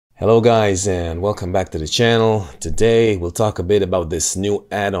Hello guys and welcome back to the channel. Today we'll talk a bit about this new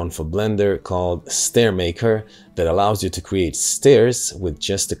add-on for Blender called Stair Maker that allows you to create stairs with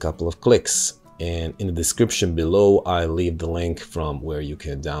just a couple of clicks. And in the description below I'll leave the link from where you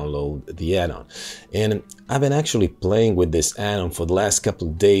can download the add-on. And I've been actually playing with this add-on for the last couple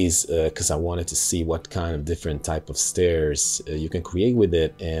of days because I wanted to see what kind of different type of stairs you can create with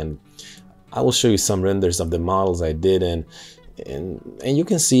it, and I will show you some renders of the models I did, and you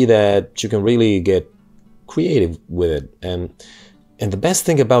can see that you can really get creative with it. And the best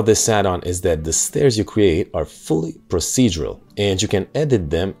thing about this add-on is that the stairs you create are fully procedural and you can edit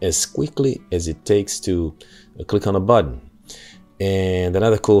them as quickly as it takes to click on a button. And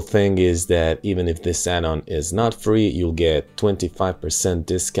another cool thing is that even if this add-on is not free, you'll get 25%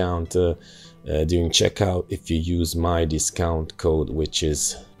 discount during checkout if you use my discount code, which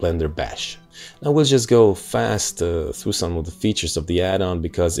is BlenderBash. Now we'll just go fast through some of the features of the add-on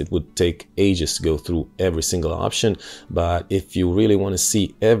because it would take ages to go through every single option. But if you really want to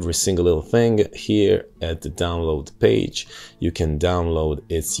see every single little thing, here at the download page you can download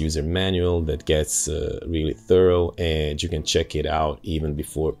its user manual that gets really thorough, and you can check it out even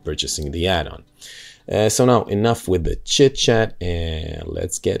before purchasing the add-on. So now enough with the chit chat and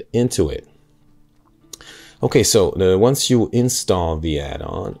let's get into it. Okay, so once you install the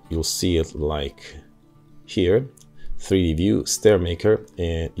add-on, you'll see it like here, 3D view, Stair Maker,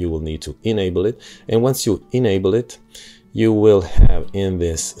 and you will need to enable it. And once you enable it, you will have in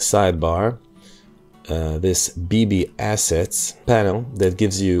this sidebar this BB Assets panel that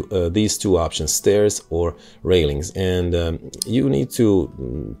gives you these two options, stairs or railings. And you need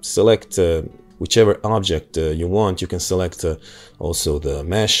to select whichever object you want. You can select also the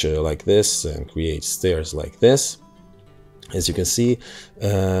mesh like this and create stairs like this, as you can see,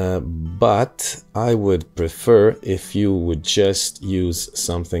 but I would prefer if you would just use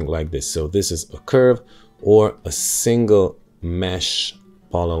something like this. So this is a curve or a single mesh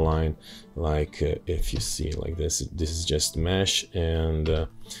polyline, like if you see like this is just mesh, and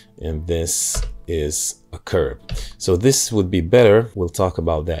this is a curve. So this would be better. We'll talk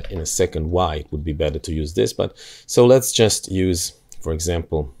about that in a second, why it would be better to use this. But so let's just use, for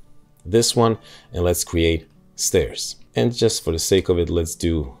example, this one, and let's create stairs. And just for the sake of it, let's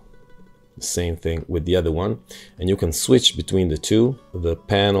do the same thing with the other one, and you can switch between the two. The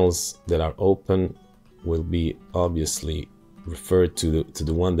panels that are open will be obviously referred to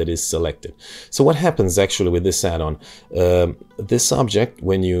the one that is selected. So what happens actually with this add-on, this object,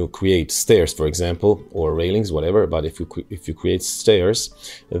 when you create stairs, for example, or railings, whatever, but if you create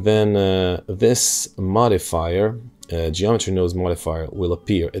stairs, then this modifier, geometry nodes modifier, will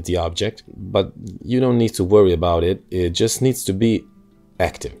appear at the object, but you don't need to worry about it. It just needs to be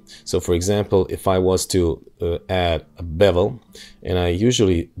active. So for example, if I was to add a bevel, and I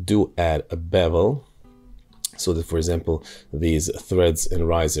usually do add a bevel, so that, for example, these threads and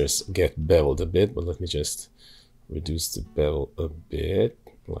risers get beveled a bit, but let me just reduce the bevel a bit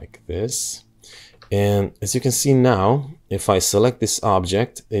like this. And as you can see now, if I select this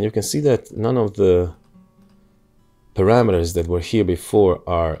object, then you can see that none of the parameters that were here before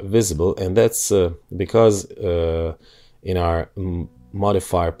are visible, and that's because in our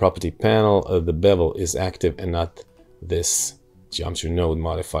modifier property panel, the bevel is active and not this geometry node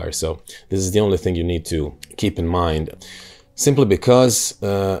modifier. So this is the only thing you need to keep in mind, simply because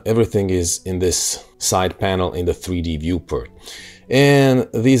everything is in this side panel in the 3D viewport. And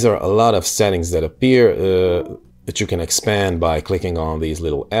these are a lot of settings that appear that you can expand by clicking on these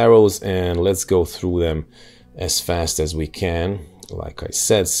little arrows, and let's go through them as fast as we can, like I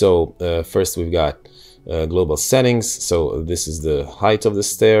said. So first we've got global settings. So this is the height of the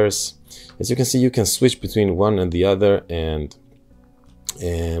stairs. As you can see, you can switch between one and the other, and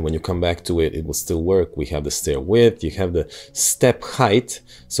when you come back to it, it will still work. We have the stair width, you have the step height,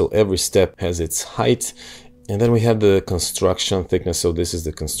 so every step has its height, and then we have the construction thickness. So this is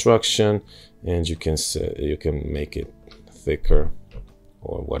the construction, and you can make it thicker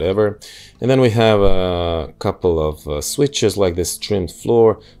or whatever. And then we have a couple of switches like this trimmed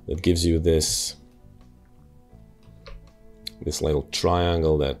floor that gives you this little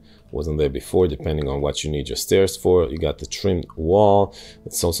triangle that wasn't there before, depending on what you need your stairs for. You got the trimmed wall.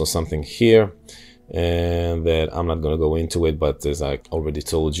 It's also something here, and that I'm not going to go into it, but as I already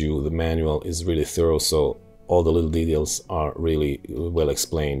told you, the manual is really thorough, so all the little details are really well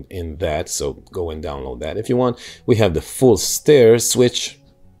explained in that, so go and download that if you want. We have the full stairs switch,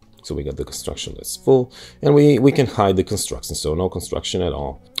 so we got the construction that's full, and we can hide the construction, so no construction at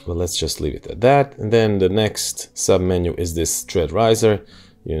all. But let's just leave it at that. And then the next sub menu is this thread riser.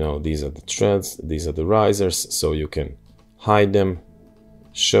 You know, these are the threads, these are the risers, so you can hide them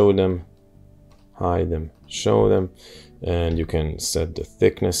show them, hide them, show them, and you can set the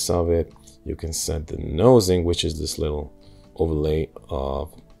thickness of it. You can set the nosing, which is this little overlay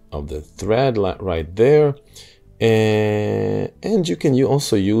of the thread right there. And you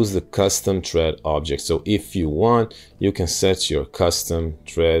also use the custom thread object. So if you want, you can set your custom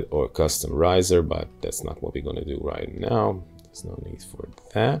thread or custom riser, but that's not what we're going to do right now. There's no need for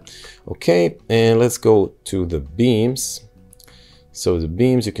that. Okay, and let's go to the beams. So the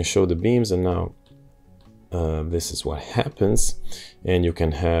beams, you can show the beams, and now this is what happens. And you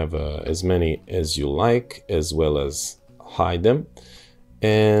can have as many as you like, as well as hide them.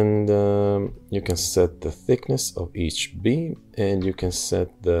 And you can set the thickness of each beam, and you can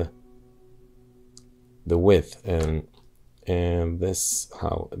set the width, and this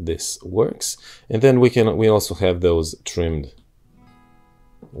how this works. And then we also have those trimmed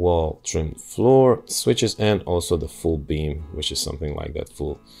wall, trimmed floor switches, and also the full beam, which is something like that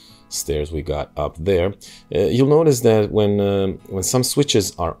full stairs we got up there. You'll notice that when some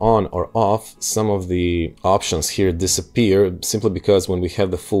switches are on or off, some of the options here disappear, simply because when we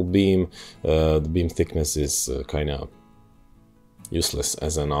have the full beam, the beam thickness is kind of useless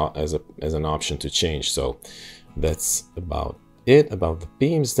as an option to change. So that's about it about the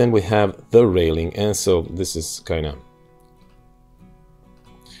beams. Then we have the railing, and so this is kind of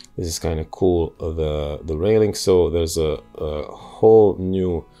cool, the railing. So there's a whole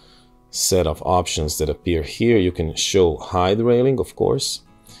new set of options that appear here. You can show hide railing, of course,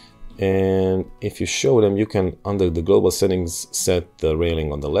 and if you show them, you can, under the global settings, set the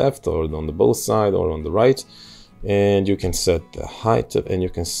railing on the left or on the both side or on the right, and you can set the height, and you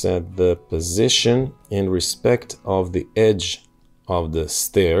can set the position in respect of the edge of the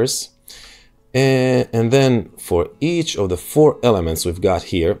stairs. And then for each of the 4 elements we've got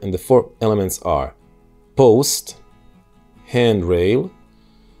here, and the 4 elements are post, handrail,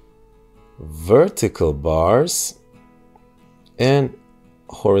 vertical bars, and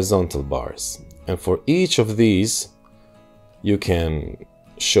horizontal bars. And for each of these, you can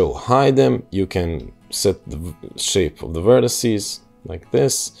hide them. You can set the shape of the vertices like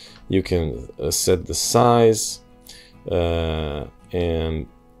this. You can set the size, and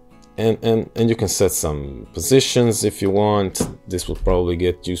you can set some positions if you want. This will probably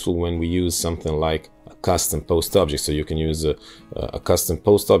get useful when we use something like a custom post object. So you can use a custom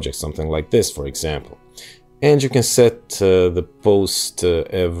post object, something like this, for example. And you can set the post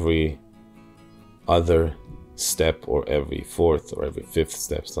every other step, or every 4th or every 5th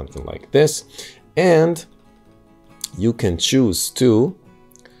step, something like this. And you can choose to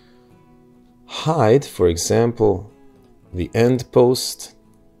hide, for example, the end post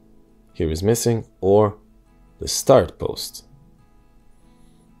here is missing, or the start post.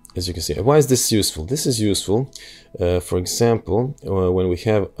 As you can see, why is this useful? This is useful, for example, when we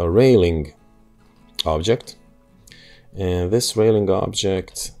have a railing object, and this railing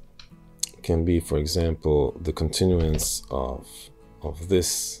object can be, for example, the continuance of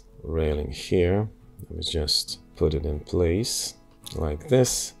this railing here. Let me just put it in place like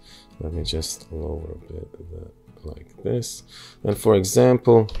this. Let me just lower a bit like this. And for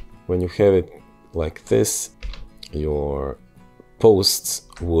example, when you have it like this, your posts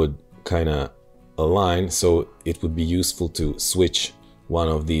would kind of align, so it would be useful to switch one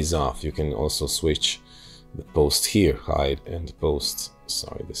of these off. You can also switch the post here, hide, and post.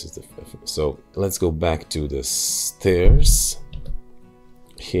 Sorry, this is the... So let's go back to the stairs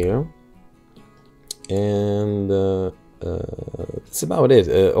here, and that's about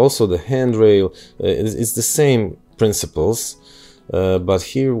it. Also the handrail is the same principles. But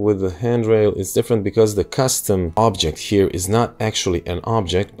here with the handrail, it's different because the custom object here is not actually an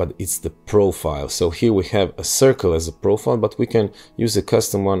object, but it's the profile. So here we have a circle as a profile, but we can use a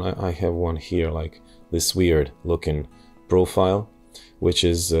custom one. I have one here, like this weird looking profile, which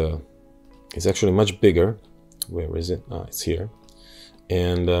is actually much bigger. Where is it? Ah, it's here.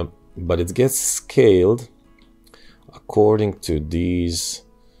 And but it gets scaled according to these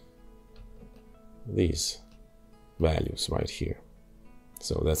values right here.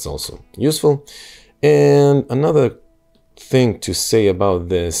 So that's also useful. And another thing to say about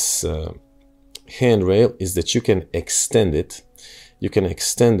this handrail is that you can extend it. You can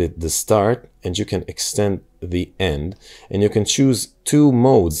extend it the start, and you can extend the end. And you can choose 2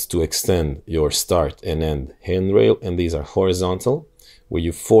 modes to extend your start and end handrail. And these are horizontal, where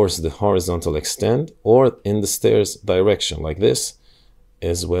you force the horizontal extend, or in the stairs direction like this,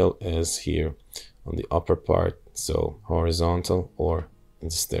 as well as here on the upper part. So horizontal or in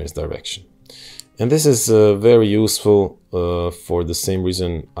the stairs direction. And this is very useful for the same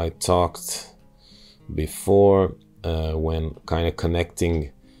reason I talked before when kind of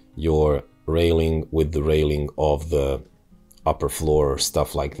connecting your railing with the railing of the upper floor or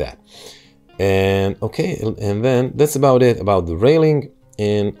stuff like that. And okay, and then that's about it about the railing.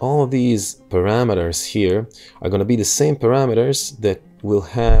 And all these parameters here are going to be the same parameters that we'll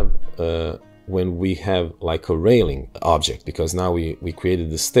have when we have like a railing object, because now we created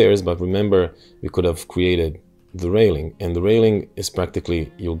the stairs, but remember we could have created the railing, and the railing is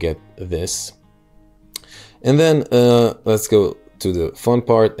practically, you'll get this. And then let's go to the fun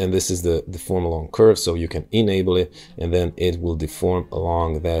part, and this is the deform along curve. So you can enable it, and then it will deform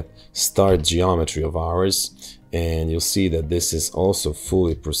along that start geometry of ours. And you'll see that this is also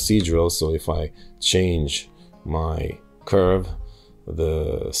fully procedural. So if I change my curve,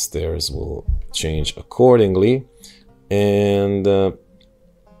 the stairs will change accordingly. And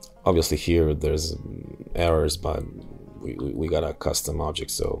obviously here there's errors, but we got a custom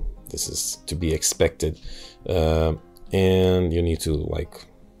object, so this is to be expected. And you need to like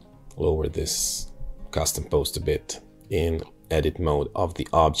lower this custom post a bit in edit mode of the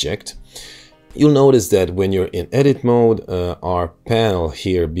object. You'll notice that when you're in edit mode, our panel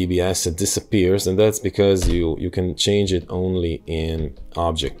here, BB Asset, disappears, and that's because you can change it only in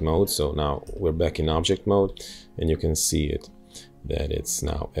object mode. So now we're back in object mode, and you can see it, that it's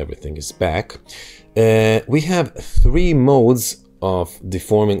now everything is back. We have 3 modes of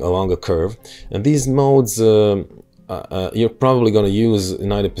deforming along a curve, and these modes you're probably going to use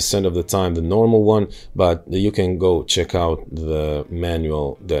 90% of the time the normal one, but you can go check out the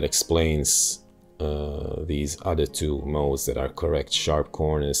manual that explains these other 2 modes that are correct: sharp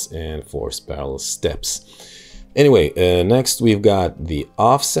corners and forced parallel steps. Anyway, next we've got the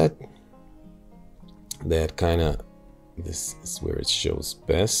offset. That kind of, this is where it shows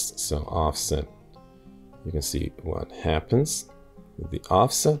best. So offset, you can see what happens with the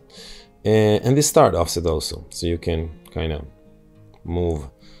offset, and the start offset also. So you can kind of move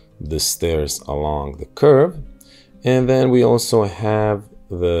the stairs along the curve. And then we also have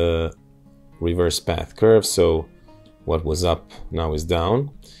the reverse path curve. So what was up now is down.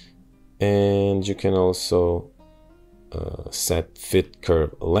 And you can also set fit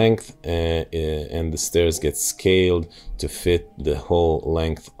curve length, and the stairs get scaled to fit the whole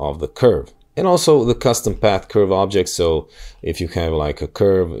length of the curve. And also the custom path curve object. So if you have like a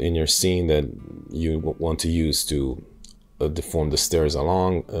curve in your scene that you want to use to deform the stairs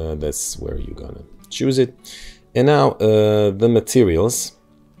along, that's where you're gonna choose it. And now the materials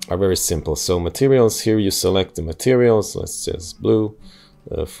are very simple. So materials, here you select the materials. Let's just blue.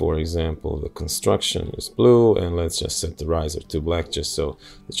 For example, the construction is blue, and let's just set the riser to black just so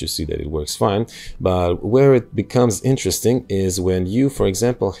that you see that it works fine. But where it becomes interesting is when you, for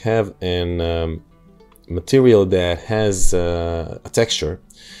example, have an material that has a texture.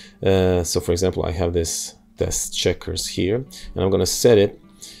 So for example, I have this test checkers here, and I'm going to set it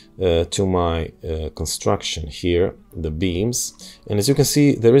to my construction here, the beams, and as you can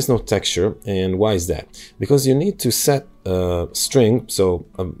see there is no texture. And why is that? Because you need to set a string, so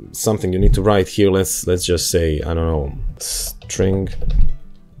something you need to write here. Let's just say, I don't know, string,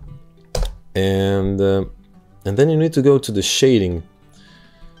 and then you need to go to the shading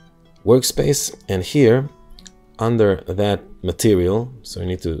workspace, and here under that material, so you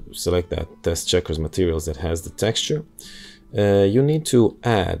need to select that test checkers materials that has the texture. You need to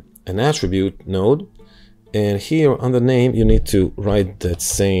add an attribute node, and here on the name you need to write that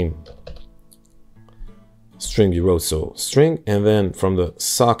same string you wrote. So string, and then from the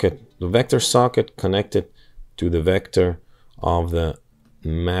socket, the vector socket, connect it to the vector of the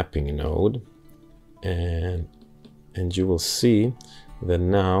mapping node, and you will see that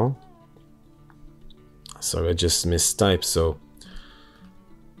now, sorry, I just mistyped, so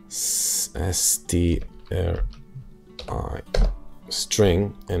stri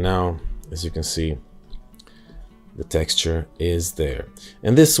string, and now as you can see the texture is there.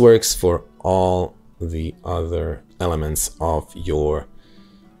 And this works for all the other elements of your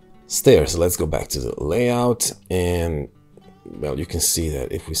stairs. Let's go back to the layout, and well, you can see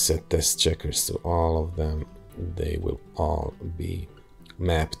that if we set test checkers to all of them, they will all be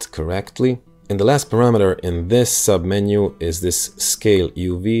mapped correctly. And the last parameter in this submenu is this scale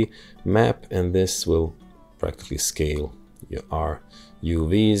UV map, and this will practically scale our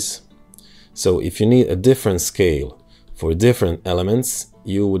UVs. So if you need a different scale for different elements,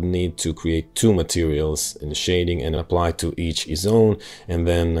 you would need to create 2 materials in the shading and apply to each his own, and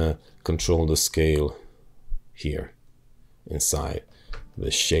then control the scale here inside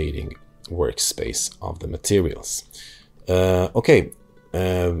the shading workspace of the materials. Okay,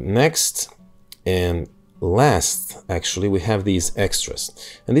 next and last, actually, we have these extras,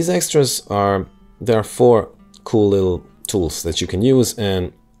 and these extras are, there are 4 cool little tools that you can use.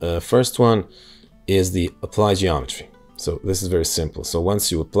 And first one is the apply geometry. So this is very simple. So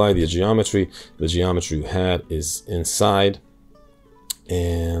once you apply the geometry you had is inside,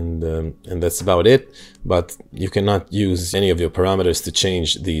 and that's about it. But you cannot use any of your parameters to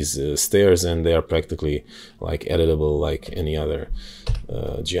change these stairs, and they are practically like editable like any other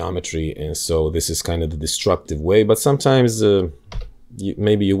geometry. And so this is kind of the destructive way, but sometimes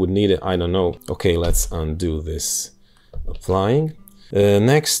maybe you would need it, I don't know. Okay, let's undo this applying.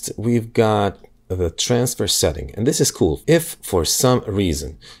 Next we've got the transfer setting, and this is cool. If for some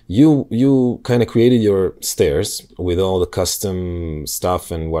reason you kind of created your stairs with all the custom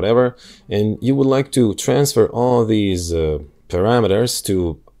stuff and whatever, and you would like to transfer all these parameters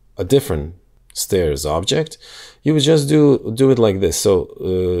to a different stairs object, you would just do it like this.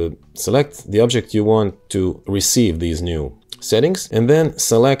 So select the object you want to receive these new settings, and then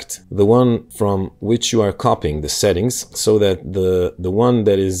select the one from which you are copying the settings, so that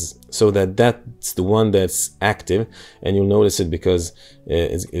that's the one that's active. And you'll notice it because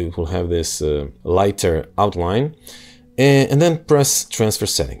it will have this lighter outline. And then press transfer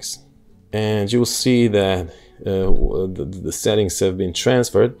settings, and you will see that the settings have been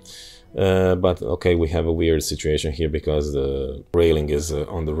transferred. But okay, we have a weird situation here because the railing is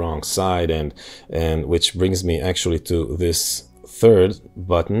on the wrong side, and which brings me actually to this third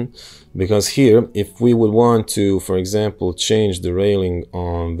button, because here if we would want to, for example, change the railing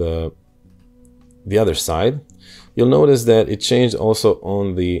on the other side, you'll notice that it changed also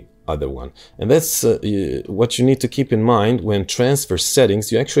on the other one. And that's what you need to keep in mind when transfer settings.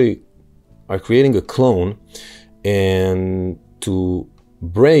 You actually are creating a clone, and to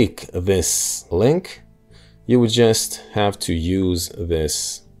break this link you would just have to use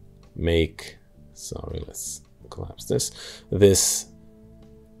this let's collapse this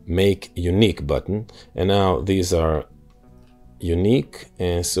make unique button, and now these are unique,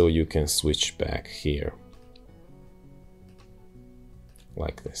 and so you can switch back here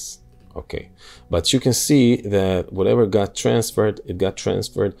like this. Okay, but you can see that whatever got transferred, it got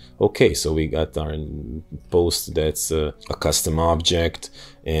transferred. Okay, so we got our post that's a custom object,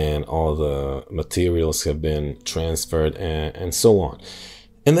 and all the materials have been transferred, and so on.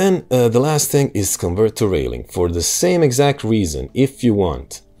 And then the last thing is convert to railing. For the same exact reason, if you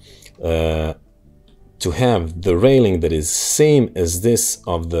want to have the railing that is same as this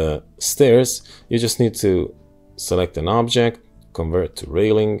of the stairs, you just need to select an object, convert to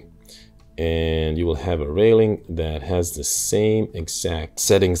railing, and you will have a railing that has the same exact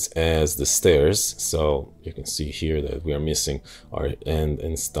settings as the stairs. So you can see here that we are missing our end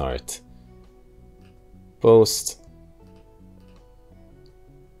and start post,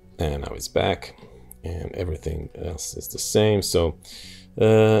 and now it's back, and everything else is the same. So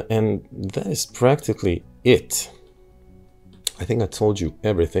and that is practically it. I think I told you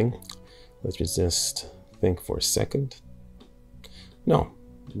everything. Let me just think for a second. No,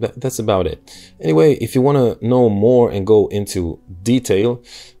 that's about it. Anyway, if you want to know more and go into detail,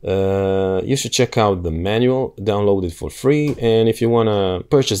 you should check out the manual, download it for free. And if you want to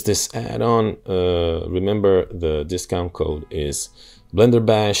purchase this add-on, remember the discount code is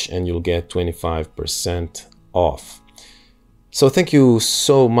BlenderBash, and you'll get 25% off. So thank you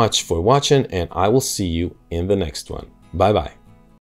so much for watching, and I will see you in the next one. Bye bye.